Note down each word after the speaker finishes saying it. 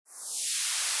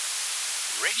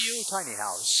Radio Tiny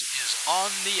House is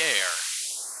on the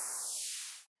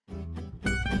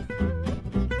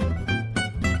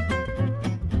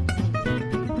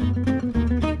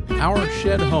air. Our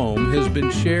shed home has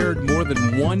been shared more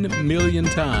than 1 million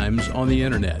times on the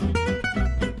internet.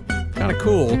 Kind of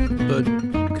cool, but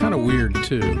kind of weird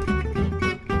too.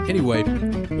 Anyway,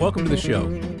 welcome to the show.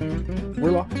 We're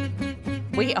live.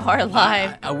 We are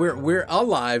live. We're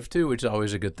alive too, which is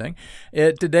always a good thing.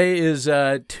 Today is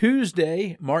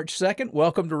Tuesday, March 2nd.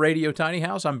 Welcome to Radio Tiny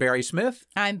House. I'm Barry Smith.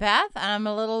 I'm Beth. I'm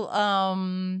a little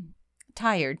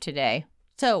tired today,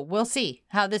 so we'll see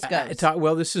how this goes.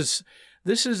 Well, this is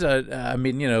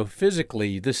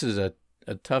physically, this is a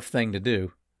tough thing to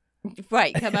do.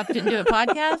 Right, come up and do a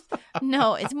podcast?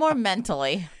 No, it's more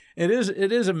mentally. It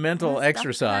is a mental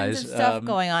exercise. There's stuff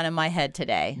going on in my head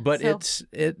today. But we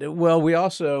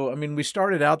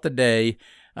started out the day.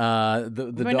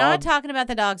 We're not talking about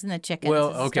the dogs and the chickens.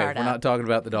 Well, okay, we're not talking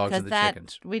about the dogs and the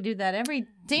chickens. We do that every we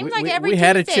Tuesday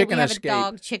had a chicken we have escape. a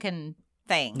dog chicken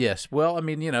thing. Yes. Well,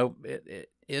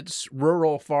 it's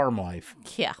rural farm life.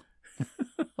 Yeah.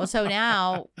 Well, so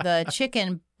now the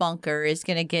chicken bunker is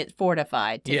going to get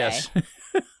fortified today. Yes.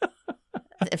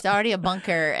 It's already a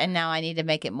bunker, and now I need to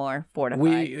make it more fortified.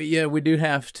 We do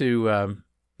have to,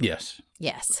 yes.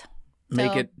 Yes.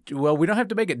 Make it, well, we don't have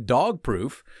to make it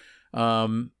dog-proof.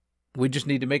 We just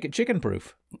need to make it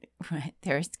chicken-proof. Right.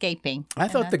 They're escaping. I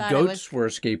thought the goats were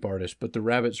escape artists, but the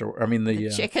rabbits are, the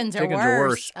chickens are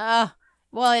worse.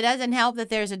 Well, it doesn't help that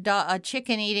there's a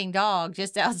chicken-eating dog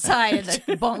just outside of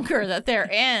the bunker that they're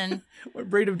in. What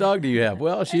breed of dog do you have?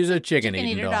 Well, she's a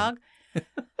chicken-eating dog.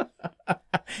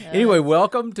 Anyway,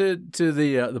 welcome to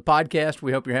the podcast.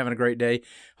 We hope you're having a great day.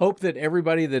 Hope that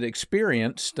everybody that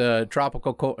experienced winter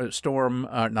storm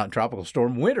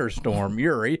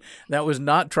Uri, that was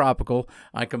not tropical.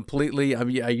 I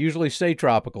usually say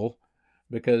tropical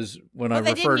because when I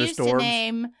refer to storms. They didn't used to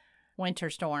name winter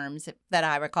storms that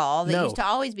I recall. They used to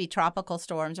always be tropical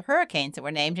storms or hurricanes that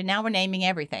were named, and now we're naming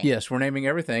everything. Yes, we're naming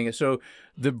everything. So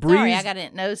the breeze... Sorry, I got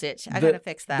a nose itch. I got to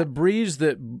fix that. The breeze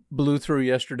that blew through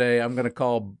yesterday, I'm going to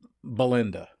call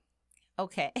Belinda.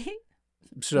 Okay.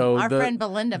 So our friend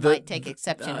Belinda might take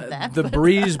exception to that. The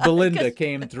breeze Belinda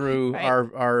came through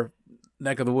our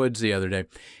neck of the woods the other day.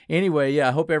 Anyway, I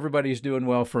hope everybody's doing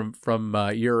well from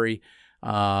Uri.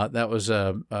 That was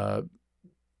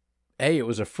A, it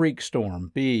was a freak storm.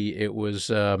 B, it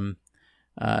was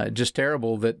just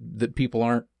terrible that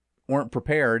people weren't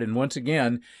prepared. And once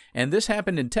again, and this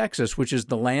happened in Texas, which is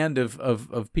the land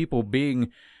of people being,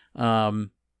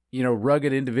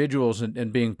 rugged individuals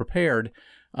and being prepared.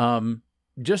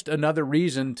 Just another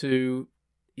reason to,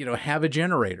 have a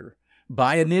generator.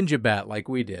 Buy a Ninja Bat like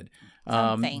we did.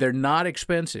 They're not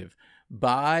expensive.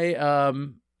 Buy,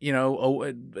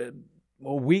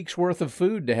 a week's worth of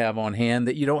food to have on hand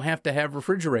that you don't have to have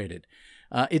refrigerated.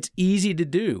 It's easy to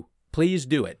do. Please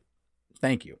do it.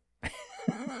 Thank you.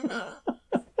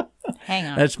 Hang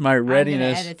on. That's my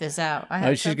readiness. I'm going to edit this out. I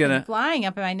have something flying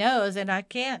up in my nose, and I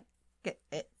can't get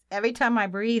it. Every time I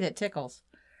breathe, it tickles.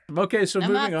 Okay, so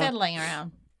moving on. I'm not fiddling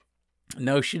around.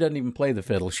 No, she doesn't even play the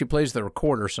fiddle. She plays the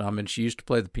recorder some, and she used to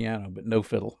play the piano, but no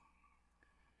fiddle.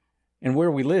 And where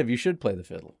we live, you should play the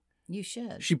fiddle. You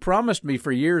should. She promised me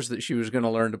for years that she was going to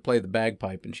learn to play the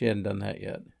bagpipe, and she hadn't done that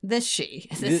yet. She.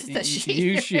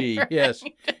 Yes.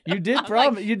 You did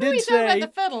promise. You did say about the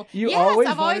fiddle.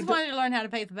 I've always wanted to learn how to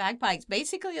play the bagpipes.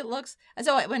 Basically, it looks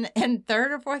so. When in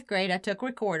third or fourth grade, I took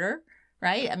recorder,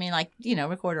 right?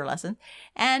 Recorder lessons,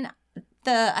 and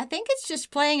I think it's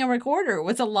just playing a recorder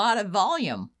with a lot of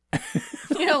volume.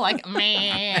 Like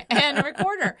meh, and a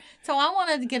recorder. So I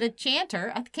wanted to get a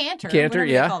cantor, whatever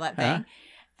you call that thing.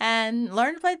 And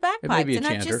learn to play the bagpipes. And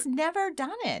I've just never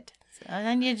done it. So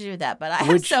I need to do that. But I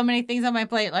have so many things on my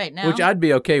plate right now. Which I'd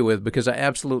be okay with because I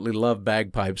absolutely love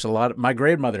bagpipes. My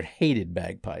grandmother hated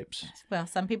bagpipes. Well,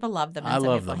 some people love them and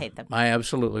some people hate them. I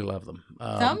absolutely love them.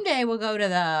 Someday we'll go to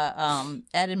the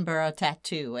Edinburgh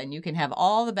Tattoo and you can have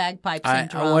all the bagpipes and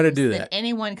drums I want to do that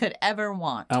anyone could ever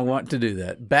want. I want to do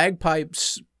that.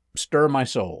 Bagpipes stir my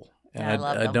soul. And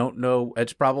I don't know.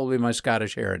 It's probably my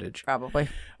Scottish heritage. Probably.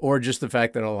 Or just the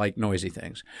fact that I like noisy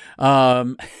things.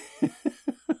 Well,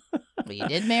 you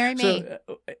did marry me.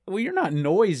 Well, you're not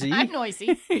noisy. I'm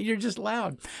noisy. You're just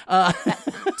loud.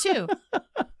 Too.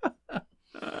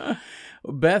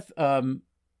 Beth,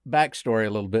 backstory a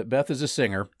little bit. Beth is a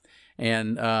singer,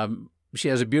 and she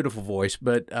has a beautiful voice.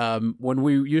 But when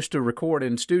we used to record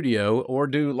in studio or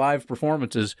do live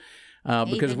performances,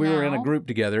 because we were in a group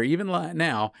together, even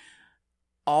now,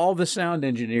 all the sound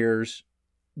engineers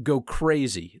go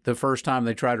crazy the first time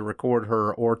they try to record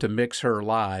her or to mix her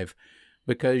live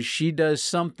because she does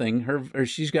something. Or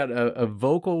she's got a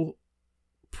vocal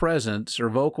presence or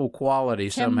vocal quality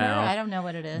Timbre? somehow. I don't know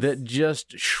what it is. That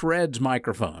just shreds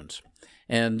microphones.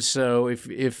 And so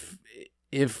if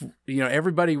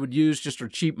everybody would use just a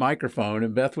cheap microphone,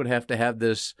 and Beth would have to have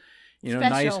this, Special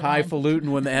nice one.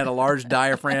 highfalutin one that had a large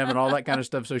diaphragm and all that kind of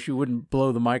stuff, so she wouldn't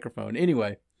blow the microphone.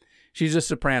 Anyway, she's a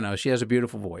soprano. She has a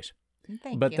beautiful voice.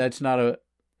 But that's not a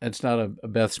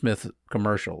Beth Smith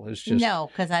commercial. It's just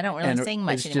no, because I don't really sing much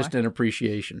anymore. It's just an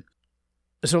appreciation.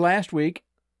 So last week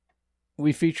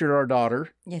we featured our daughter.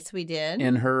 Yes, we did.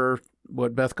 In her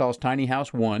what Beth calls Tiny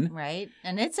House 1. Right,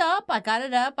 and it's up. I got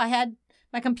it up. I had.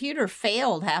 My computer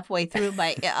failed halfway through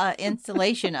my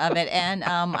installation of it, and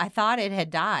I thought it had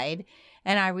died,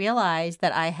 and I realized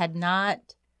that I had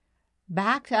not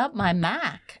backed up my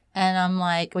Mac, and I'm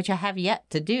like, which I have yet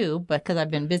to do, because I've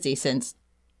been busy since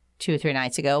 2 or 3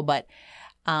 nights ago, but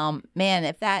man,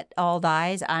 if that all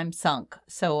dies, I'm sunk,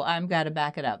 so I've got to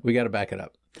back it up. We got to back it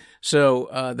up.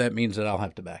 So that means that I'll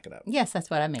have to back it up. Yes, that's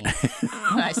what I mean.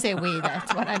 When I say we,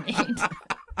 that's what I mean.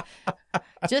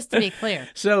 Just to be clear.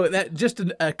 So that just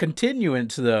a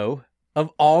continuance, though,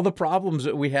 of all the problems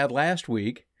that we had last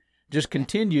week, just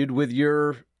continued with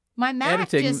your my Mac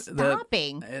editing. Just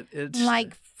stopping, it's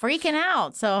like freaking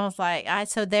out. So I was like,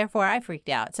 so therefore I freaked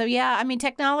out. So yeah, I mean,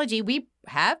 technology. We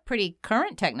have pretty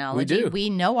current technology. We do. We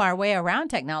know our way around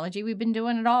technology. We've been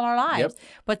doing it all our lives. Yep.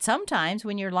 But sometimes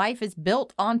when your life is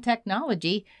built on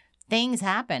technology, things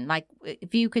happen. Like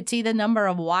if you could see the number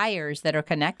of wires that are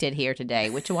connected here today,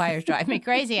 which wires drive me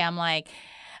crazy. I'm like,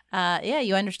 yeah,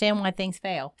 you understand why things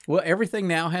fail. Well, everything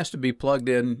now has to be plugged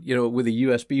in, with a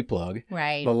USB plug.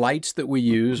 Right. The lights that we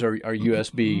use are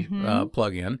USB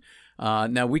plug-in.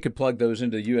 Now, we could plug those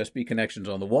into USB connections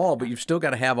on the wall, but you've still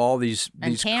got to have all these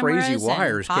crazy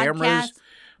wires, cameras,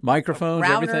 microphones,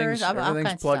 routers,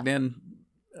 everything's plugged in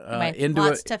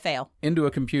into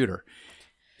a computer.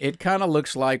 It kind of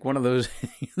looks like one of those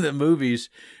the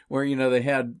movies where they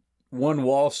had one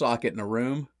wall socket in a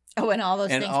room. Oh, and all those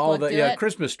things plugged in.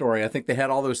 Christmas Story. I think they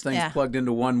had all those things plugged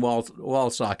into one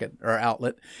wall socket or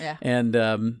outlet. Yeah.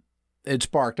 And it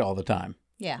sparked all the time.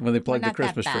 Yeah. When they plugged the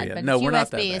Christmas tree in. No, we're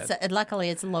not that bad. Luckily,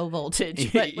 it's low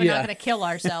voltage, but we're not going to kill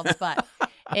ourselves. But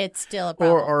it's still a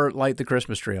problem. Or light the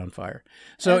Christmas tree on fire.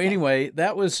 So anyway,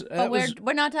 that was. But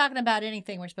we're not talking about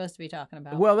anything we're supposed to be talking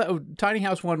about. Well, Tiny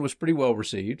House 1 was pretty well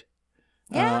received.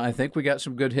 Yeah. I think we got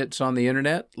some good hits on the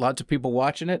internet. Lots of people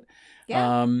watching it.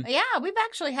 Yeah. We've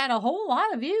actually had a whole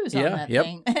lot of views on that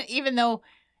thing, even though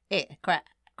it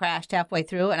crashed halfway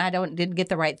through, and I didn't get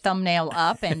the right thumbnail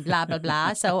up, and blah blah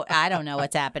blah. So I don't know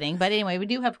what's happening, but anyway, we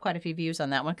do have quite a few views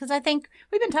on that one because I think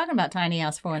we've been talking about Tiny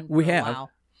House for a while,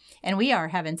 and we are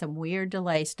having some weird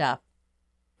delay stuff.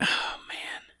 Oh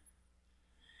man,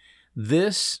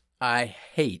 this I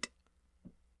hate.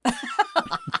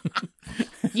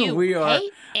 We are.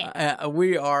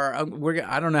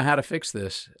 I don't know how to fix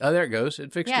this. Oh, there it goes.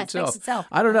 It fixed itself. Fixed itself.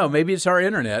 I don't know. Maybe it's our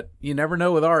internet. You never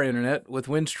know with our internet. With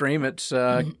Windstream, it's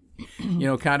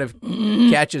kind of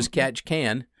catch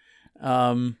can.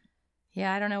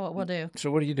 Yeah, I don't know what we'll do.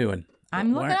 So what are you doing?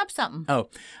 I'm looking up something. Oh,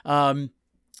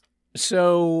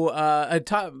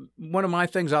 so one of my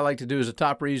things I like to do is a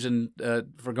top reason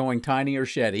for going tiny or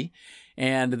sheddy.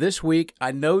 And this week,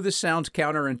 I know this sounds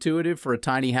counterintuitive for a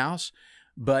tiny house,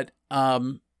 but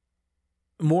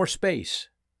more space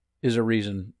is a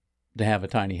reason to have a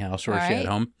tiny house or a shed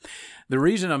home. The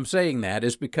reason I'm saying that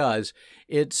is because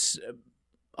it's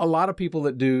a lot of people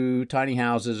that do tiny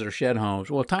houses or shed homes,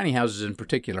 well, tiny houses in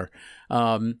particular,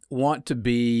 want to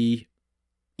be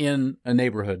in a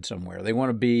neighborhood somewhere. They want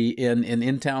to be in an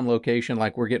in-town location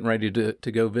like we're getting ready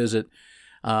to go visit.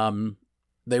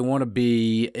 They want to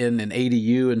be in an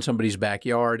ADU in somebody's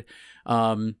backyard.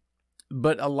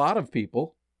 But a lot of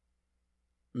people,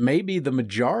 maybe the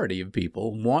majority of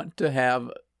people, want to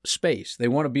have space. They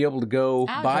want to be able to go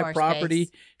buy property.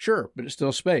 Space. Sure, but it's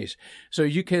still space. So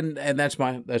you can, and that's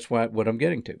what I'm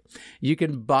getting to. You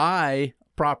can buy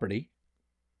property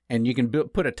and you can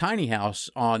put a tiny house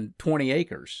on 20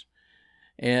 acres.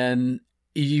 And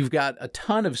you've got a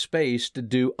ton of space to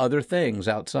do other things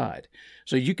outside.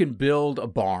 So you can build a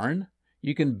barn.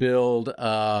 You can build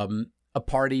a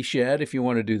party shed if you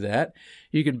want to do that.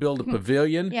 You can build a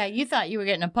pavilion. Yeah, you thought you were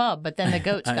getting a pub, but then the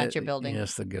goats got your building.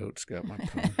 Yes, the goats got my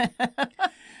pub.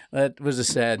 That was a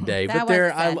sad day.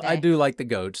 I do like the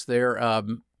goats. They're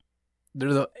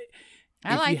the.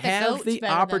 I like the goats the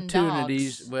better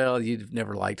opportunities, than dogs. Well, you've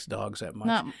never liked dogs that much.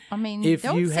 No, I mean, if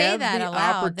don't you say have that the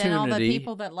aloud. Then all the opportunity-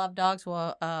 people that love dogs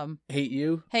will Hate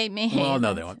you? hate me. Well,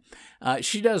 no, they won't.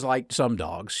 She does like some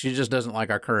dogs. She just doesn't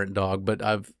like our current dog. But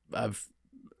I've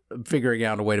figuring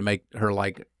out a way to make her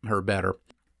like her better.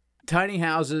 Tiny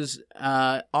houses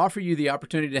offer you the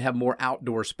opportunity to have more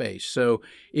outdoor space. So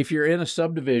if you're in a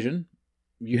subdivision,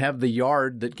 you have the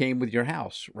yard that came with your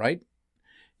house, right?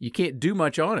 You can't do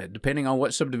much on it, depending on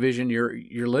what subdivision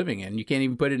you're living in. You can't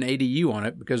even put an ADU on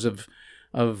it because of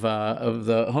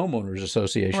the homeowners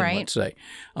association, right. Let's say.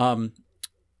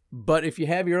 But if you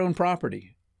have your own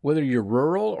property, whether you're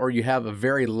rural or you have a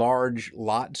very large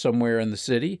lot somewhere in the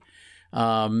city,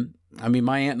 I mean,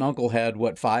 my aunt and uncle had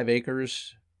 5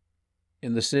 acres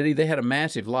in the city. They had a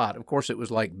massive lot. Of course, it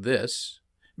was like this,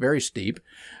 very steep.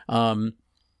 But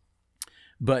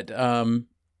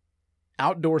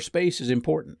outdoor space is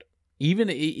important. Even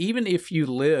if you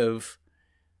live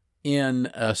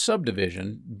in a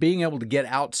subdivision, being able to get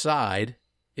outside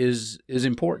is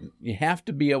important. You have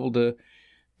to be able to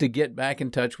get back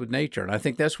in touch with nature. And I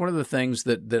think that's one of the things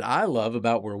that I love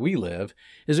about where we live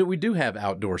is that we do have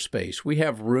outdoor space. We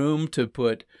have room to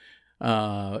put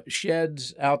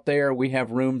sheds out there. We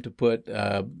have room to put,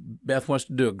 Beth wants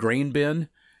to do a grain bin.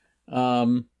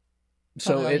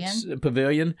 So it's a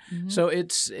pavilion. Mm-hmm. So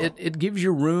it gives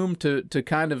you room to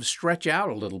kind of stretch out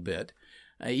a little bit,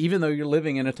 even though you're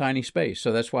living in a tiny space.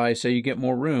 So that's why I say you get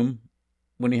more room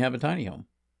when you have a tiny home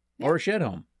or a shed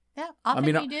home. Yeah, often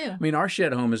you do. I mean, our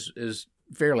shed home is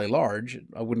fairly large.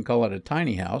 I wouldn't call it a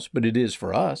tiny house, but it is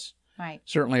for us. Right.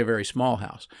 Certainly a very small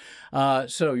house.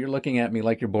 So you're looking at me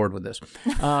like you're bored with this.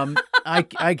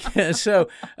 So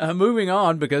moving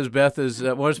on, because Beth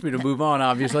wants me to move on,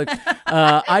 obviously. IKEA.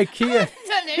 I haven't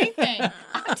done anything.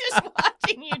 I'm just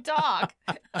watching you talk.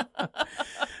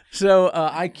 So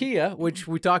IKEA, which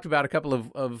we talked about a couple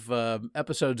of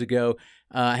episodes ago,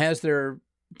 has their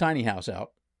tiny house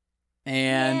out.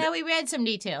 And yeah, we read some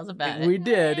details about it. We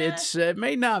did. It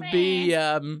may not be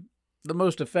the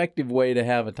most effective way to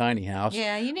have a tiny house.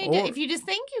 Yeah, you need to. If you just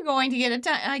think you're going to get an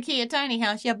IKEA tiny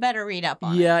house, you better read up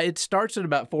on it. Yeah, it starts at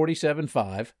about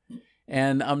 $47,500,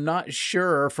 and I'm not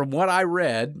sure from what I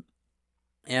read.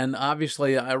 And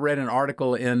obviously, I read an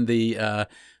article in the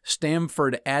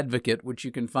Stamford Advocate, which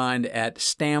you can find at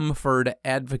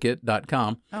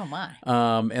stamfordadvocate.com. Oh, my.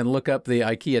 And look up the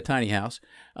IKEA tiny house.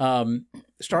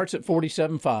 Starts at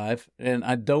 $47,500, and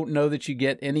I don't know that you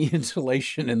get any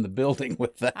insulation in the building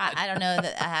with that. I don't know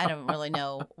that. I don't really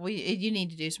know. You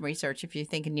need to do some research if you're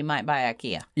thinking you might buy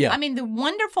IKEA. Yeah. I mean, the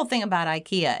wonderful thing about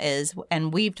IKEA is,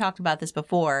 and we've talked about this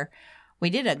before, we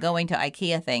did a going to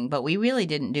IKEA thing, but we really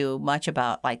didn't do much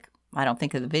about, I don't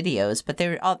think of the videos, but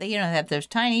they're all, they have those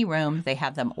tiny rooms. They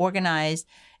have them organized.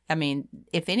 I mean,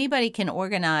 if anybody can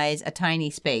organize a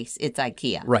tiny space, it's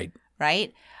IKEA. Right.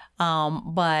 Right?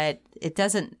 But it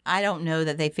doesn't, I don't know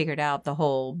that they figured out the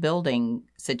whole building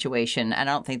situation. I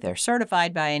don't think they're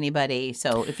certified by anybody.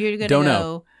 So if you're going to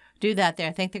go do that there,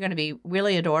 I think they're going to be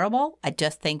really adorable. I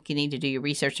just think you need to do your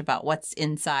research about what's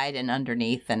inside and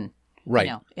underneath and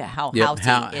right. How they're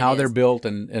built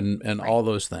and right. all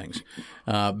those things.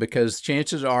 Because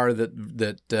chances are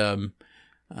that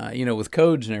with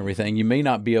codes and everything, you may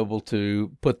not be able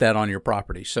to put that on your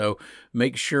property. So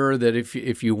make sure that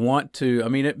if you want to, I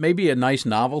mean, it may be a nice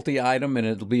novelty item, and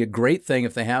it'll be a great thing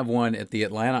if they have one at the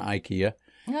Atlanta IKEA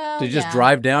to just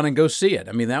drive down and go see it.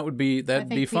 I mean, that'd be fun.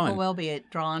 People will be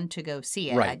drawn to go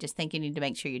see it. Right. I just think you need to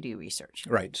make sure you do research.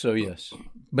 Right. So yes,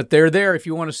 but they're there if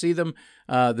you want to see them.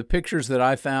 The pictures that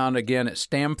I found again at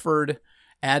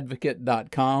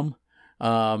StamfordAdvocate.com.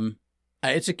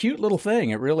 It's a cute little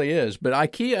thing. It really is. But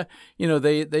IKEA,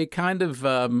 they kind of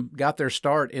got their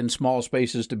start in small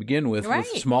spaces to begin with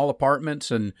small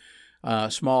apartments and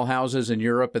small houses in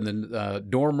Europe and then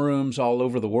dorm rooms all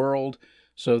over the world.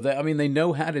 So, they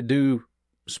know how to do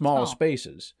small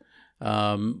spaces.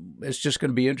 It's just going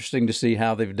to be interesting to see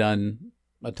how they've done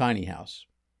a tiny house.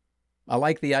 I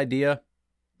like the idea.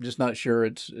 I'm just not sure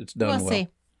it's done well.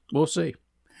 We'll see.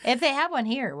 If they have one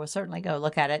here, we'll certainly go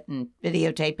look at it and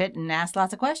videotape it and ask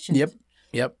lots of questions.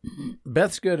 Yep.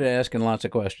 Beth's good at asking lots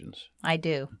of questions. I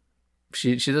do.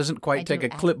 She doesn't quite take a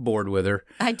clipboard with her.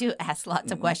 I do ask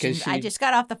lots of questions. I just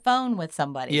got off the phone with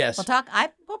somebody. Yes. We'll talk. I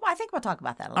think we'll talk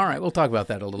about that a little bit. All right, we'll talk about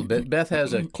that a little bit. Beth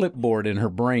has a clipboard in her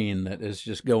brain that is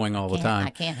just going all the time.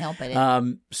 I can't help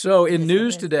it. So in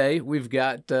news today, we've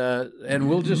got, and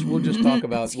we'll just talk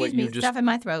about what you just stuff in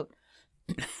my throat.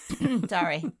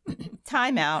 Sorry.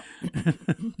 Time out.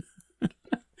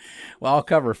 Well, I'll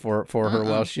cover for her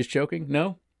while she's choking.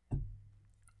 No,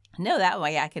 that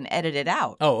way I can edit it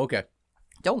out. Oh, okay.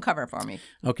 Don't cover for me.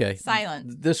 Okay.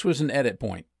 Silence. This was an edit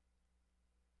point.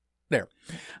 There.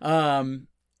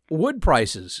 Wood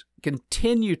prices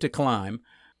continue to climb,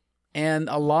 and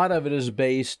a lot of it is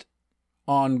based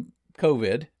on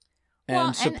COVID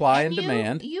and supply and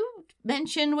demand. You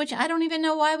mention, which I don't even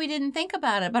know why we didn't think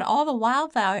about it, but all the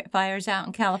wildfires out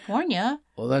in California.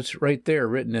 Well, that's right there,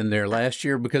 written in there last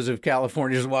year because of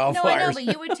California's wildfires. No, I know, but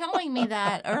you were telling me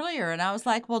that earlier, and I was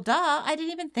like, well, duh, I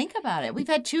didn't even think about it. We've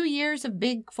had 2 years of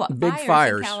big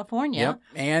fires in California. Yep.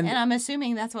 And I'm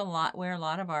assuming that's where a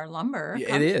lot of our lumber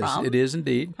comes from. It is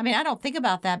indeed. I mean, I don't think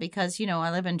about that because, I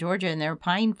live in Georgia and there are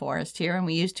pine forests here, and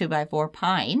we use 2x4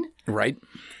 pine. Right.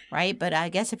 Right, but I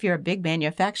guess if you're a big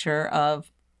manufacturer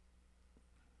of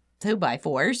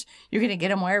 2x4s, you're going to get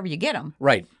them wherever you get them.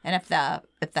 Right. And if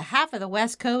the half of the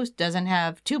West Coast doesn't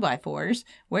have 2x4s,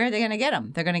 where are they going to get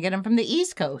them? They're going to get them from the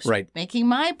East Coast. Right. Making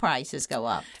my prices go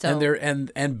up. So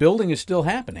and building is still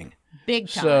happening. Big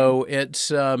time. So it's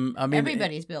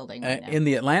everybody's building right now. In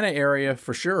the Atlanta area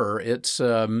for sure. It's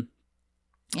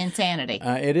insanity.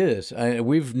 It is.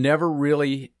 We've never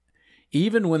really,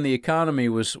 even when the economy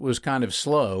was kind of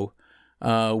slow,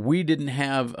 we didn't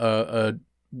have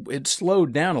it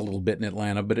slowed down a little bit in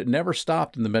Atlanta, but it never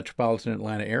stopped in the metropolitan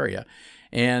Atlanta area.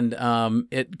 And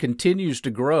it continues to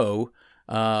grow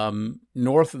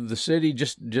north of the city,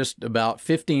 just about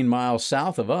 15 miles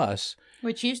south of us.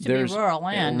 Which used to be rural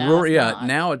land.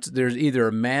 Now there's either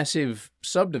a massive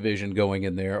subdivision going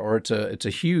in there or it's a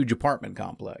huge apartment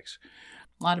complex.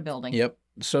 A lot of building. Yep.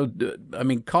 So,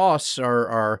 costs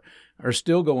are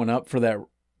still going up for the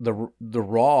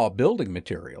raw building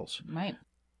materials. Right.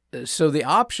 So the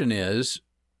option is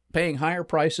paying higher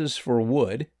prices for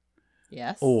wood,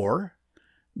 yes, or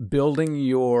building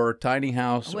your tiny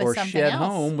house with or shed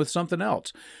home with something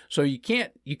else. So you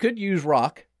could use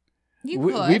rock.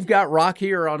 We've got rock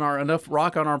here enough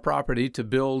rock on our property to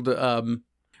build.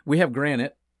 We have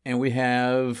granite and we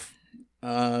have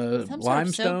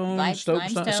limestone,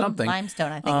 something.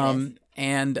 Limestone, I think it is.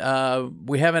 And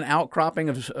we have an outcropping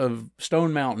of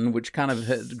Stone Mountain, which kind of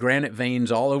has granite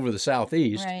veins all over the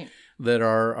southeast, right, that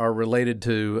are related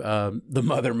to the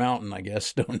Mother Mountain, I guess,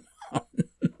 Stone Mountain,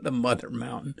 the Mother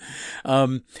Mountain.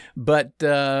 But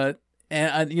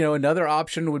another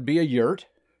option would be a yurt.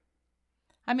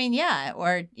 I mean, yeah,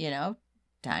 or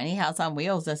tiny house on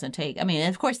wheels doesn't take. I mean,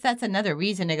 of course, that's another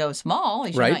reason to go small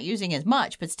is you're not using as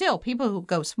much. But still, people who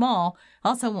go small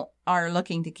also are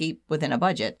looking to keep within a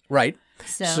budget. Right.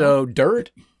 So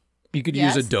dirt, you could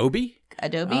use Adobe.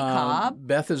 Cob.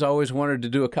 Beth has always wanted to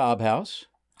do a cob house.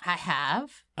 I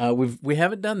have. We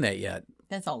haven't done that yet.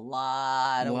 That's a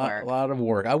lot of work. A lot of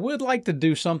work. I would like to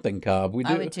do something cob.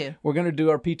 I would too. We're going to do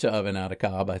our pizza oven out of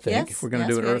cob, I think. Yes, we're going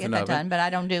to do an earthen oven. Done, but I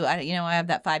don't do. I have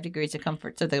that 5 degrees of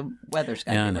comfort, so the weather's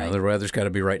got to be right. The weather's got to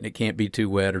be right, and it can't be too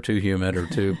wet or too humid or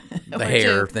too the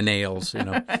hair, the nails.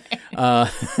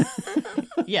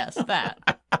 Yes, that.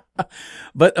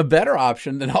 But a better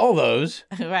option than all those,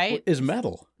 right, is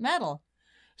metal. Metal.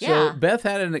 So Beth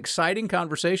had an exciting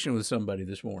conversation with somebody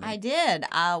this morning. I did.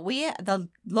 The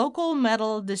local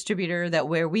metal distributor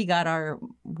where we got our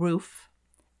roof.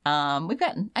 We've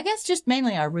gotten, I guess, just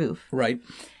mainly our roof. Right.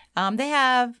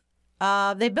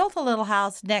 They built a little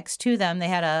house next to them. They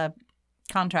had a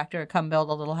contractor come build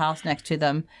a little house next to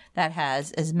them that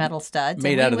is metal studs.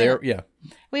 Made out of there, yeah.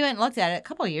 We went and looked at it a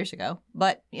couple of years ago,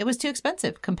 but it was too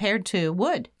expensive compared to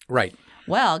wood. Right.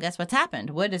 Well, guess what's happened?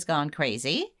 Wood has gone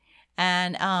crazy.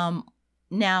 And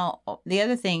now the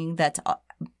other thing that's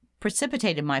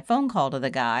precipitated my phone call to the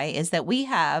guy is that we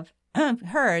have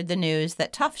heard the news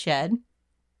that Tough Shed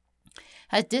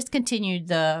has discontinued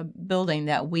the building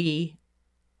that we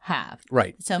have.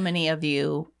 Right. So many of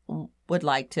you would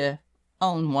like to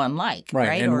own one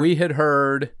right? And we had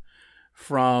heard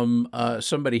from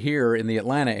somebody here in the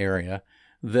Atlanta area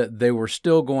that they were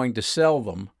still going to sell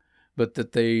them, but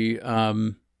that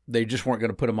they just weren't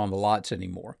going to put them on the lots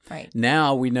anymore. Right.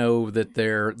 Now we know that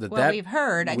we've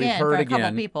heard from a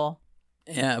couple people.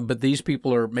 Yeah, but these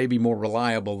people are maybe more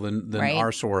reliable than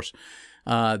our source.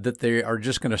 That they are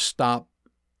just going to stop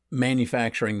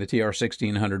manufacturing the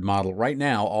TR1600 model right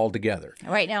now altogether.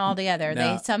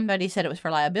 Somebody said it was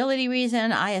for liability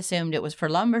reason. I assumed it was for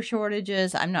lumber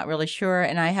shortages. I'm not really sure.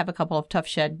 And I have a couple of Tough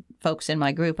Shed folks in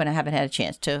my group, and I haven't had a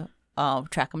chance to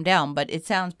track them down. But it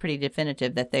sounds pretty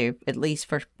definitive that they, at least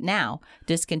for now,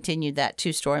 discontinued that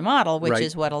 2-story model, which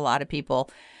is what a lot of people...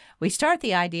 We start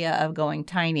the idea of going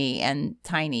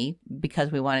tiny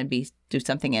because we want to do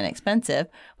something inexpensive,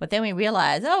 but then we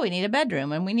realize, we need a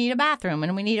bedroom and we need a bathroom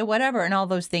and we need a whatever, and all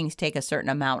those things take a certain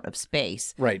amount of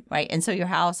space. Right. And so your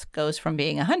house goes from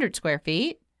being 100 square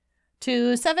feet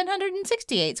to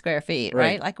 768 square feet,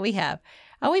 right? Like we have.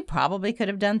 We probably could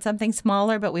have done something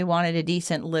smaller, but we wanted a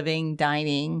decent living,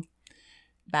 dining,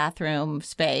 bathroom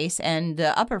space, and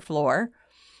the upper floor.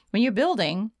 When you're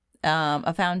building...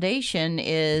 a foundation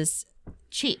is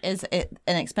an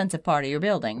expensive part of your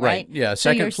building, right? Yeah,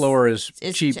 second floor is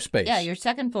cheap space. Yeah, your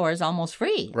second floor is almost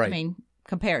free. Right. I mean,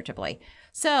 comparatively.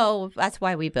 So that's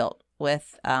why we built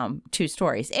with 2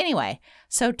 stories. Anyway,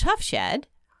 so Tough Shed,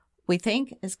 we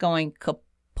think, is going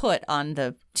kaput on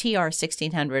the TR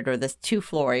 1600 or this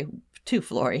two-floor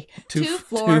building.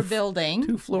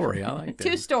 Two-flory, I like that.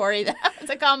 2-story. That's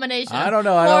a combination. I don't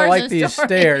know. I don't like these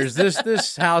stairs.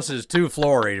 This house is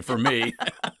two-flory for me.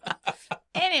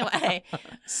 Anyway,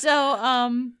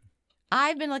 so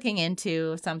I've been looking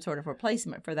into some sort of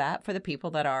replacement for that for the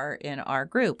people that are in our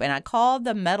group. And I called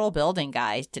the metal building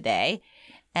guys today,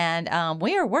 and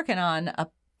we are working on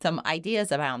some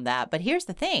ideas around that. But here's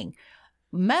the thing.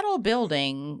 Metal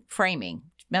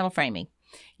framing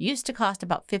used to cost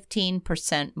about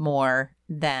 15% more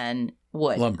than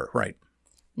wood. Lumber, right.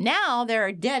 Now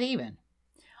they're dead even.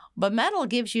 But metal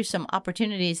gives you some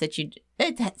opportunities that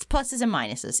it's pluses and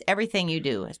minuses. Everything you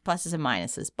do is pluses and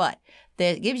minuses. But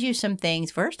it gives you some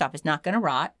things. First off, it's not going to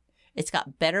rot. It's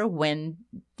got better wind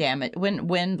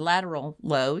lateral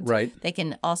loads. Right. They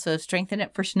can also strengthen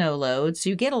it for snow loads. So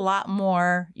you get a lot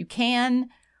more. You can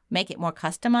make it more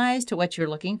customized to what you're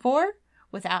looking for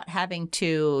without having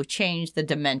to change the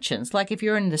dimensions. Like if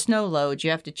you're in the snow loads,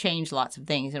 you have to change lots of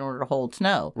things in order to hold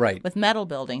snow. Right. With metal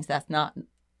buildings, that's not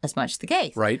as much the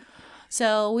case. Right.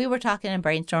 So we were talking and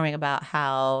brainstorming about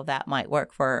how that might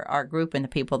work for our group and the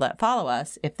people that follow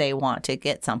us if they want to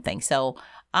get something. So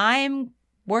I'm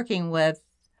working with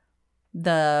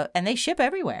and they ship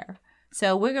everywhere.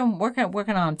 So we're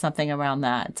working on something around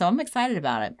that. So I'm excited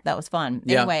about it. That was fun.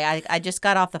 Yeah. Anyway, I just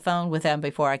got off the phone with them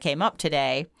before I came up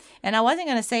today, and I wasn't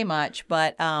going to say much,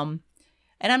 but and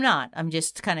I'm not. I'm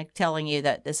just kind of telling you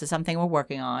that this is something we're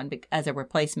working on as a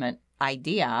replacement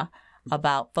idea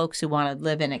about folks who want to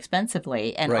live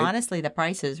inexpensively. And honestly, the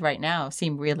prices right now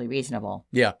seem really reasonable.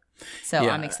 Yeah. So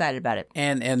I'm excited about it.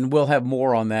 And we'll have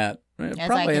more on that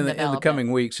probably in the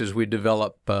coming weeks as we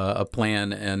develop a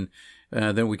plan, and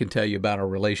then we can tell you about our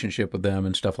relationship with them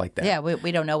and stuff like that. Yeah,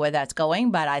 we don't know where that's going,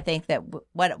 but I think that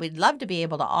what we'd love to be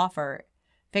able to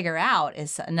figure out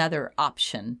is another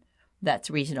option that's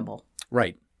reasonable.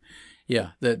 Right.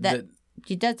 Yeah. That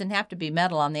it doesn't have to be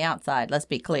metal on the outside. Let's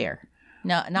be clear.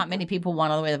 No, not many people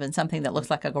want to live in something that looks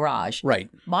like a garage. Right.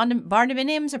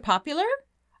 Barndominiums are popular,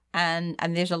 and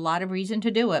there's a lot of reason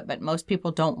to do it, but most people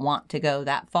don't want to go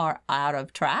that far out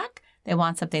of track. They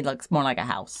want something that looks more like a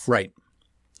house. Right.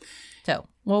 So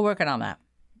we're working on that.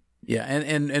 Yeah,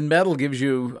 and metal gives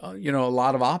you a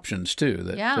lot of options too.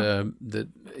 That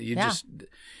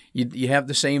you have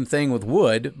the same thing with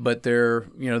wood, but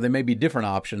they may be different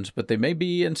options, but they may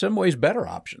be in some ways better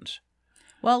options.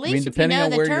 Well, at least if you know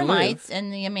the termites,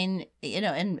 and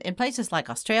in places like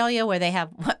Australia where they have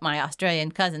what my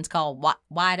Australian cousins call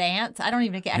white ants. I can't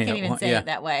even say it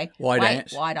that way. White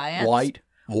ants. White ants.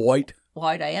 White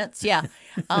ants. Yeah,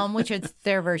 which is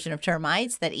their version of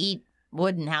termites that eat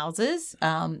wooden houses.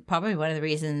 Probably one of the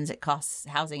reasons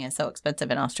housing is so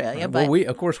expensive in Australia. But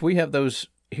we have those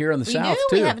here in the South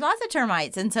too. We have lots of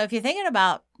termites, and so if you're thinking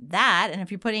about that, and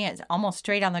if you're putting it almost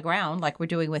straight on the ground like we're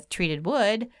doing with treated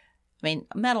wood. I mean,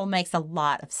 metal makes a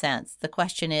lot of sense. The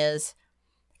question is,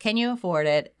 can you afford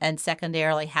it? And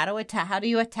secondarily, how do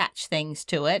you attach things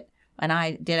to it? And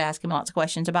I did ask him lots of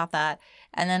questions about that.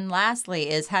 And then lastly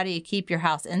is, how do you keep your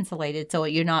house insulated so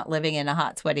you're not living in a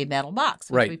hot, sweaty metal box,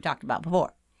 which we've talked about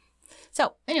before.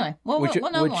 So anyway, we'll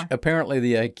know more. Which apparently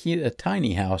the IKEA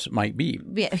tiny house might be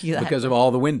because of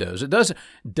all the windows. It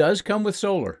does come with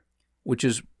solar, which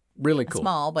is really cool.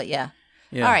 Small, but yeah.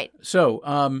 All right.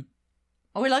 So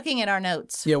we're looking at our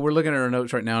notes. Yeah, we're looking at our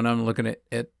notes right now, and I'm looking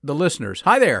at the listeners.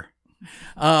 Hi there.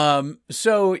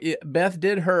 So Beth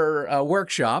did her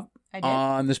workshop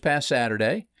on this past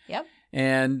Saturday. Yep.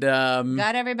 And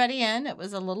got everybody in. It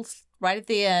was a little right at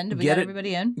the end. We got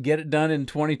everybody in. Get it done in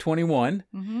 2021.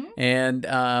 Mm-hmm. And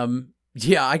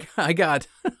I got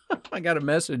I got a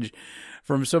message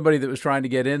from somebody that was trying to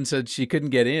get in, said she couldn't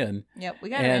get in. Yep, we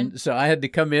got her in. And so I had to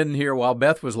come in here while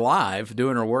Beth was live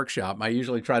doing her workshop. I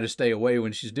usually try to stay away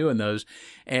when she's doing those.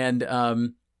 And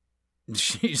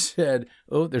she said,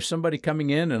 "Oh, there's somebody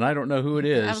coming in, and I don't know who it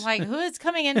is." I was like, "Who is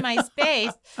coming in my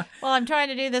space?" Well, I'm trying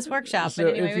to do this workshop. So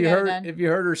but anyway, if you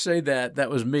heard her say that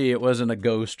was me. It wasn't a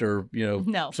ghost or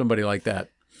somebody like that.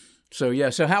 So yeah.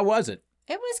 So how was it?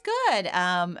 It was good.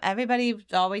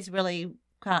 Everybody's always really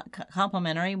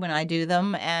complimentary when I do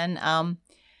them, and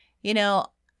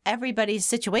everybody's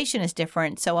situation is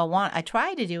different. So I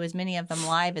try to do as many of them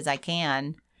live as I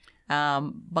can.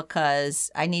 Because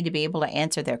I need to be able to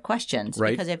answer their questions.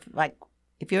 Right. Because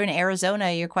if you're in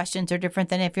Arizona, your questions are different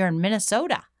than if you're in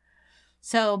Minnesota.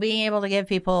 So being able to give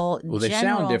people they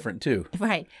sound different too.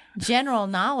 Right. General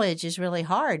knowledge is really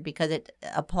hard because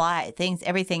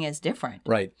everything is different.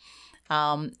 Right.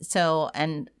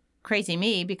 And crazy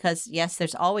me, because yes,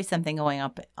 there's always something going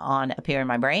up here in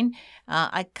my brain.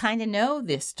 I kind of know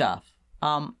this stuff.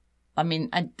 I mean,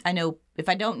 I know if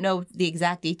I don't know the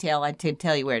exact detail, I can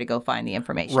tell you where to go find the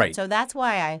information. Right. So that's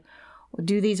why I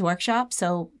do these workshops.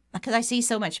 So because I see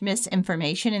so much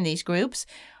misinformation in these groups.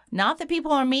 Not that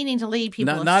people are meaning to lead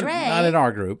people astray. Not in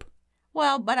our group.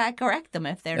 Well, but I correct them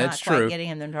if they're That's not quite true. getting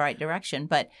in the right direction.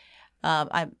 But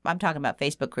I'm talking about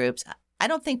Facebook groups. I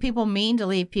don't think people mean to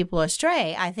lead people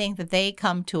astray. I think that they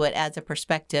come to it as a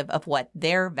perspective of what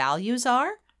their values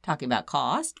are, talking about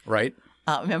cost. Right.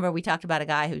 Remember, we talked about a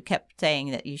guy who kept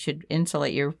saying that you should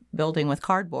insulate your building with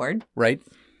cardboard. Right.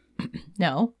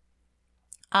 No.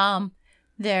 You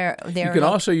can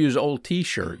also use old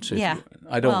T-shirts.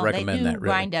 I don't recommend that. Really,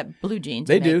 grind up blue jeans.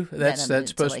 They do. That's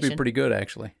supposed to be pretty good,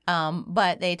 actually.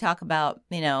 But they talk about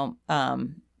now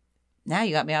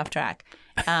you got me off track.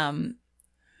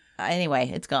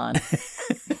 Anyway, it's gone.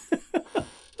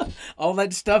 All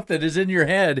that stuff that is in your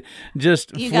head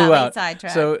just you flew got out. Me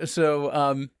sidetracked.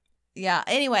 So. Yeah.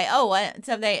 Anyway.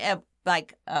 So they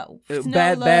snow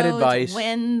bad loads, advice,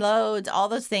 wind loads, all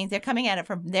those things. They're coming at it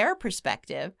from their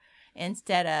perspective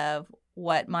instead of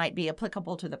what might be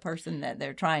applicable to the person that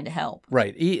they're trying to help.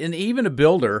 Right. And even a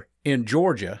builder in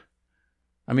Georgia,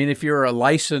 I mean, if you're a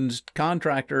licensed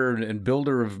contractor and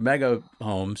builder of mega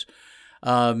homes,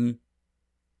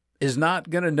 is not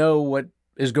going to know what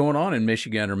is going on in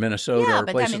Michigan or Minnesota or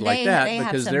places like that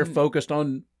because they're focused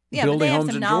on building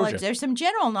homes in Georgia. There's some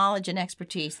general knowledge and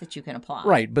expertise that you can apply.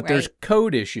 Right. But there's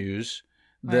code issues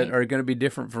that are going to be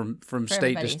different from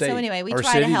state to state, so anyway, we or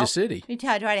try city to help, to city. We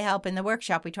try to help in the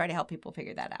workshop. We try to help people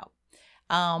figure that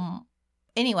out.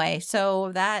 Anyway,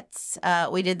 so that's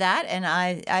we did that, and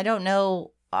I don't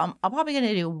know. I'm probably going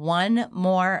to do one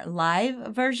more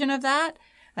live version of that,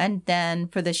 and then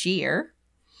for this year,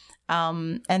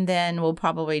 and then we'll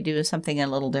probably do something a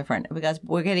little different because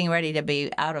we're getting ready to be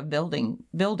out of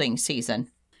building season,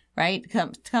 right?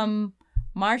 Come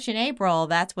March and April,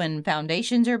 that's when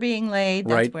foundations are being laid.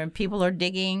 That's when people are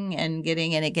digging and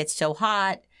it gets so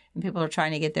hot and people are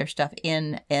trying to get their stuff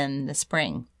in the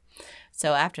spring.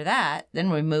 So after that,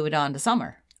 then we move it on to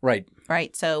summer. Right.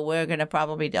 Right. So we're going to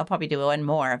I'll probably do one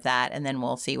more of that and then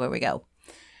we'll see where we go.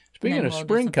 Speaking of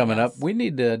spring coming up, we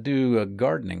need to do a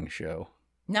gardening show.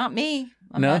 Not me.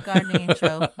 I'm not gardening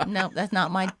show. No, that's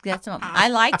not. I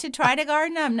like to try to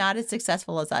garden. I'm not as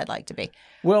successful as I'd like to be.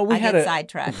 Well, we had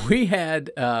sidetracked. We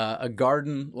had a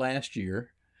garden last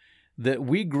year that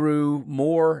we grew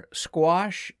more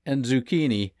squash and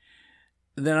zucchini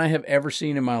than I have ever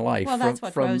seen in my life. Well, that's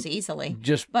what grows easily.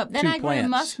 But then I grew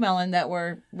muskmelon that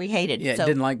we hated. Yeah,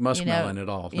 didn't like muskmelon at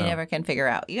all. You never can figure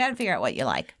out. You got to figure out what you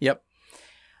like. Yep.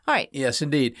 All right. Yes,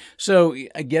 indeed. So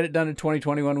Get It Done in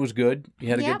 2021 was good. You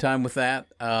had a good time with that.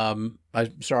 I'm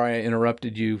sorry I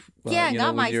interrupted you.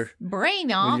 Got my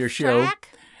brain off your show. Track.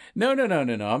 No.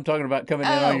 I'm talking about coming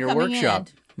in on your workshop.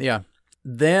 Yeah.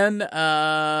 Then,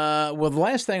 the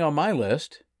last thing on my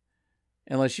list,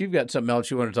 unless you've got something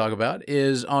else you want to talk about,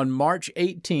 is on March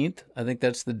 18th. I think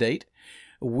that's the date.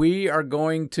 We are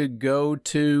going to go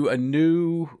to a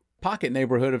new pocket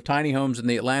neighborhood of tiny homes in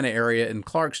the Atlanta area in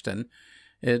Clarkston.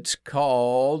 It's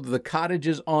called The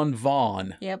Cottages on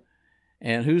Vaughn. Yep.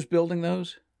 And who's building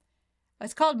those?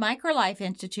 It's called Microlife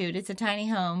Institute. It's a tiny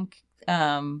home,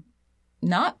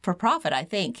 not for profit, I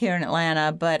think, here in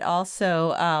Atlanta, but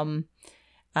also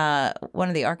one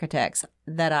of the architects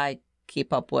that I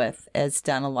keep up with has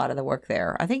done a lot of the work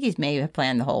there. I think he's maybe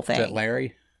planned the whole thing. Is that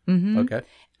Larry? Mm-hmm. Okay.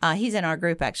 He's in our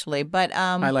group, actually. But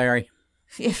hi, Larry.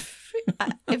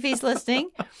 If he's listening.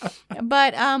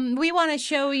 But we want to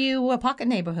show you a pocket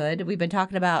neighborhood. We've been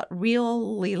talking about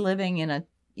really living in a,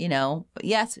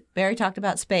 yes, Barry talked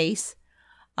about space.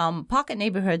 Pocket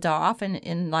neighborhoods are often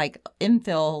in like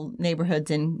infill neighborhoods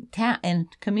in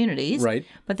communities. Right.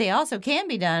 But they also can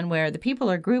be done where the people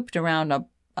are grouped around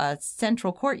a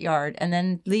central courtyard and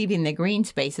then leaving the green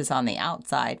spaces on the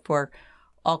outside for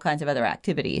all kinds of other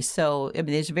activities. So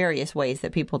there's various ways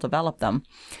that people develop them.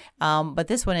 But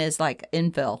this one is like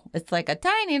infill. It's like a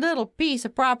tiny little piece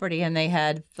of property, and they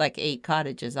had like 8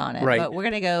 cottages on it. Right. But we're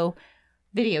going to go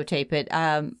videotape it.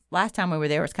 Last time we were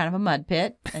there, it was kind of a mud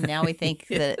pit, and now we think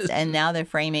that, and now they're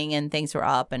framing and things are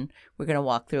up, and we're going to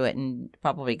walk through it and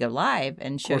probably go live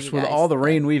and show you guys. Of course, with all the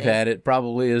rain we've had, it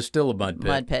probably is still a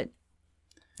mud pit.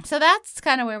 So that's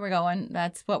kind of where we're going.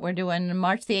 That's what we're doing.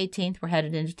 March the 18th, we're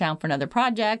headed into town for another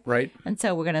project. Right. And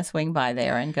so we're going to swing by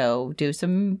there and go do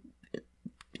some,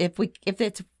 if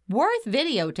it's worth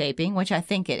videotaping, which I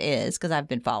think it is because I've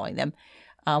been following them.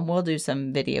 We'll do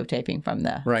some videotaping from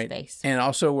the space. And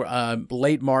also,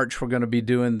 late March, we're going to be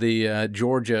doing the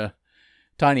Georgia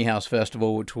Tiny House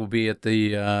Festival, which will be at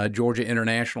the Georgia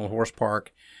International Horse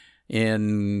Park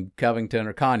in Covington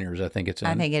or Conyers, I think it's in.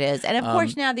 I think it is. And, of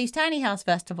course, now these tiny house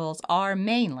festivals are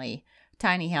mainly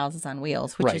tiny houses on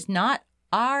wheels, which is not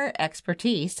our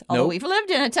expertise, although we've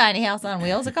lived in a tiny house on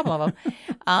wheels, a couple of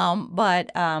them.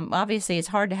 But obviously, it's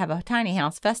hard to have a tiny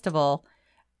house festival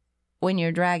when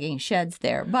you're dragging sheds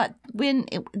there. But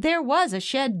there was a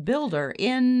shed builder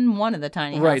in one of the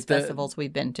tiny house festivals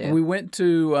we've been to. We went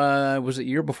to, was it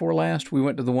year before last? We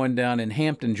went to the one down in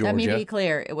Hampton, Georgia. Let me be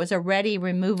clear. It was a ready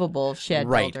removable shed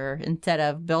builder instead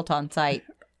of built on site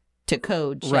to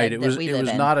code shed It was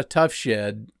not a tough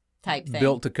shed type thing.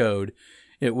 Built to code.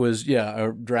 It was,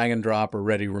 a drag and drop or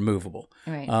ready removable.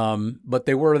 Right. But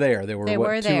they were there. There were, two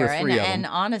or three of them. And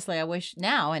honestly, I wish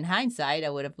now, in hindsight,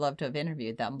 I would have loved to have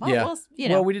interviewed them. But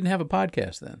well, we didn't have a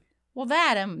podcast then. Well,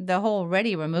 the whole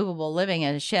ready removable living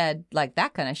in a shed, like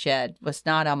that kind of shed, was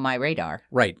not on my radar.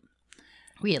 Right.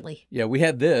 Really. Yeah, we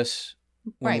had this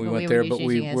when we went there, but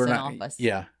we were not. Office.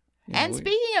 Yeah. And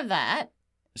speaking of that.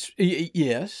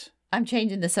 Yes. I'm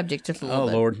changing the subject just a little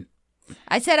bit. Oh, Lord.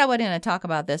 I said I wasn't going to talk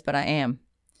about this, but I am.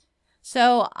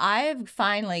 So I've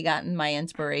finally gotten my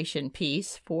inspiration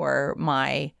piece for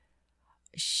my,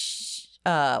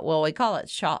 we call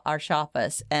it our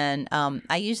shoppice. And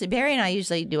Barry and I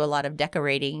usually do a lot of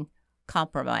decorating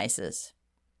compromises,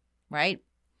 right?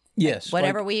 Yes.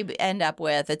 Whatever we end up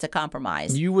with, it's a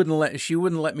compromise. She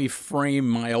wouldn't let me frame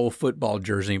my old football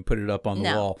jersey and put it up on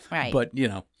the wall. Right. But,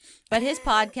 But his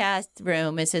podcast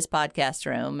room is his podcast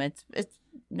room. It's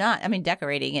not,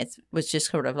 decorating, it was just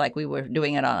sort of like we were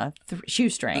doing it on a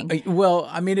shoestring.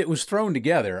 It was thrown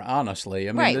together, honestly.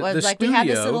 Right. The studio, we have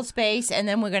this little space, and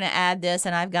then we're going to add this,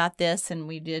 and I've got this, and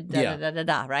we did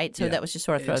right? So that was just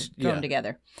sort of thrown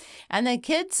together. And the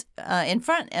kids in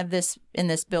front of in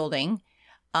this building,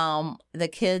 the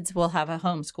kids will have a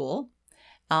homeschool.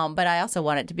 But I also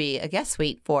want it to be a guest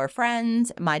suite for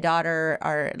friends, my daughter,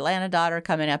 our Atlanta daughter,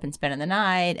 coming up and spending the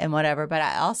night and whatever. But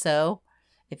I also,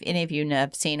 if any of you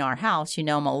have seen our house, I'm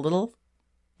a little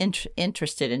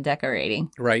interested in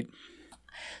decorating. Right.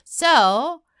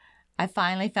 So I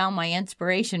finally found my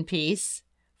inspiration piece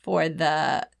for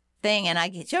the thing, and I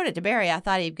showed it to Barry. I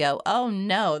thought he'd go, "Oh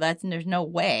no, there's no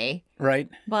way." Right.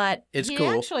 But he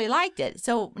actually liked it.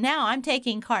 So now I'm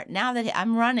taking now that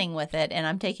I'm running with it, and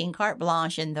I'm taking carte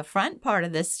blanche, and the front part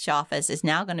of this office is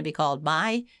now going to be called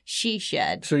my she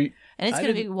shed. And it's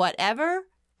going to be whatever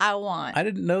I want. I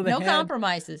didn't know they had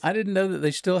compromises. I didn't know that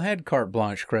they still had carte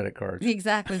blanche credit cards.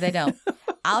 Exactly, they don't.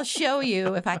 I'll show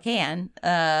you if I can.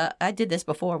 I did this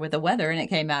before with the weather, and it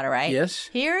came out all right.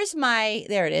 Yes. There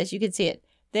it is. You can see it.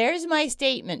 There's my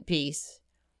statement piece.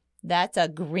 That's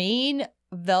a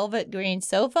velvet green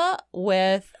sofa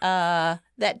with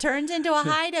that turns into a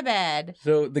hide-a-bed.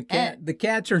 So the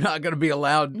cats are not going to be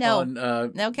allowed on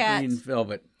no cats. Green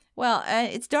velvet. Well,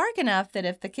 it's dark enough that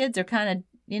if the kids are kind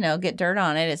of get dirt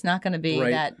on it, it's not going to be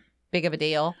that big of a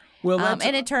deal. Well,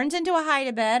 and it turns into a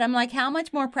hide-a-bed. I'm like, how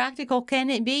much more practical can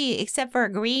it be except for a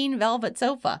green velvet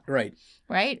sofa? Right.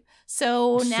 Right.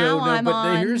 So now I'm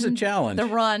on here's a challenge. The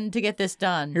run to get this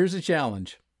done. Here's a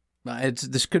challenge.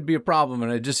 This could be a problem,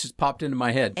 and it just popped into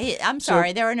my head. Hey, I'm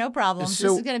sorry. There are no problems. This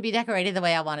is going to be decorated the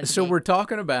way I want it to be. So we're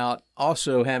talking about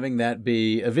also having that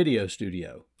be a video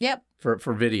studio. Yep. For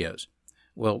videos.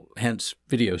 Well, hence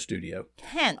video studio.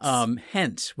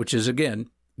 Hence, which is, again,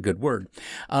 a good word.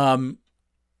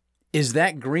 Is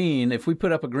that green, if we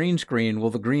put up a green screen, will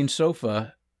the green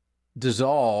sofa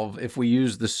dissolve if we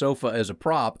use the sofa as a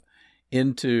prop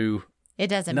into it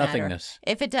doesn't nothingness?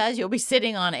 Matter. If it does, you'll be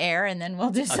sitting on air, and then we'll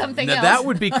do something else. That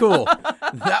would be cool.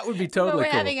 That would be totally cool.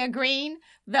 We're having a green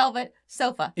velvet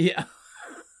sofa. Yeah.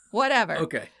 Whatever.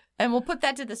 Okay. And we'll put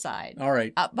that to the side. All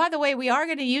right. By the way, we are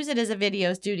going to use it as a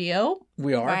video studio.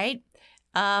 We are. Right?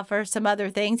 For some other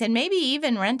things, and maybe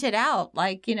even rent it out,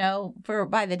 like,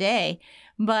 by the day.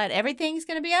 But everything's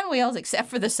going to be on wheels except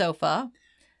for the sofa.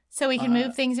 So we can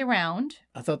move things around.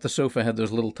 I thought the sofa had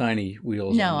those little tiny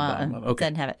wheels. No, okay.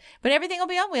 Doesn't have it. But everything will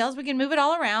be on wheels. We can move it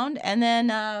all around, and then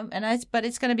but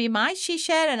it's going to be my she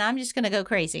shed, and I'm just going to go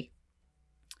crazy.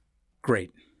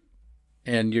 Great.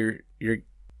 And you're.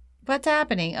 What's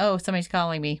happening? Oh, somebody's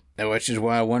calling me. Which is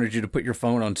why I wanted you to put your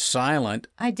phone on silent.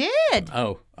 I did.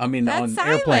 Oh, I mean That's on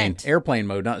silent. airplane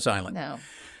mode, not silent. No.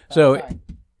 So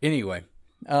anyway.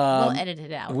 We'll edit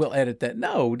it out. We'll edit that.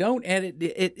 No, don't edit.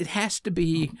 It has to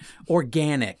be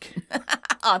organic.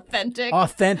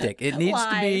 Authentic. It needs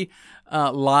to be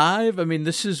live. I mean,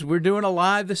 we're doing a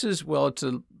live. It's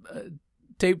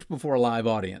taped before a live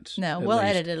audience. No, we'll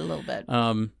edit it a little bit.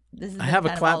 I have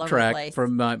a clap track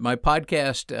from my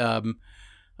podcast.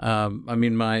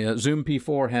 My Zoom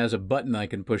P4 has a button I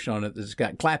can push on it that's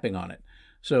got clapping on it.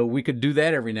 So we could do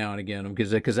that every now and again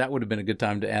because that would have been a good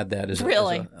time to add that as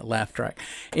a laugh track.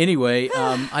 Anyway,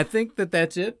 I think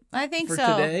that's it. I think for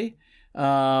so. Today.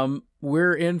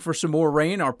 We're in for some more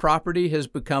rain. Our property has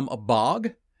become a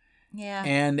bog. Yeah.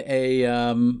 And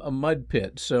a mud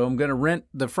pit. So I'm going to rent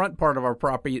the front part of our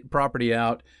property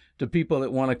out to people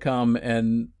that want to come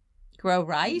and grow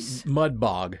rice. Mud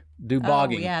bog, do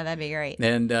bogging. Oh, yeah, that'd be great.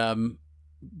 And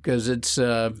because it's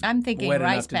I'm thinking wet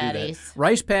rice enough to do that. paddies.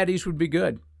 Rice paddies would be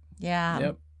good.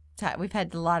 Yeah. Yep. We've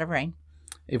had a lot of rain.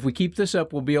 If we keep this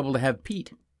up, we'll be able to have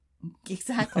peat.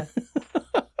 Exactly.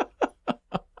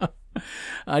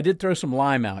 I did throw some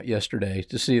lime out yesterday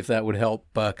to see if that would help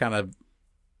kind of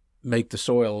make the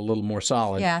soil a little more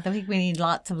solid. Yeah, I think we need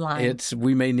lots of lime.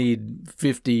 We may need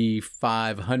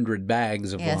 5,500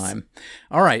 bags of lime.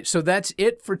 All right, so that's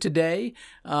it for today.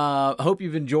 I hope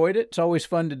you've enjoyed it. It's always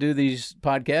fun to do these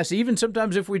podcasts, even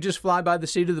sometimes if we just fly by the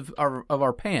seat of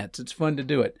our pants. It's fun to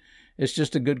do it. It's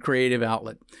just a good creative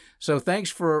outlet. So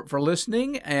thanks for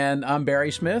listening, and I'm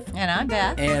Barry Smith. And I'm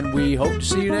Beth. And we hope to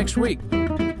see you next week.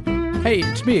 Hey,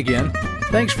 it's me again.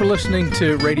 Thanks for listening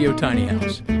to Radio Tiny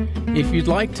House. If you'd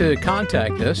like to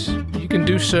contact us, you can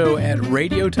do so at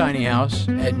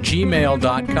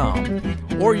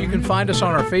radiotinyhouse@gmail.com, or you can find us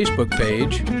on our Facebook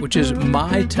page, which is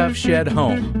My Tough Shed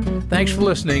Home. Thanks for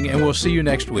listening, and we'll see you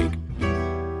next week.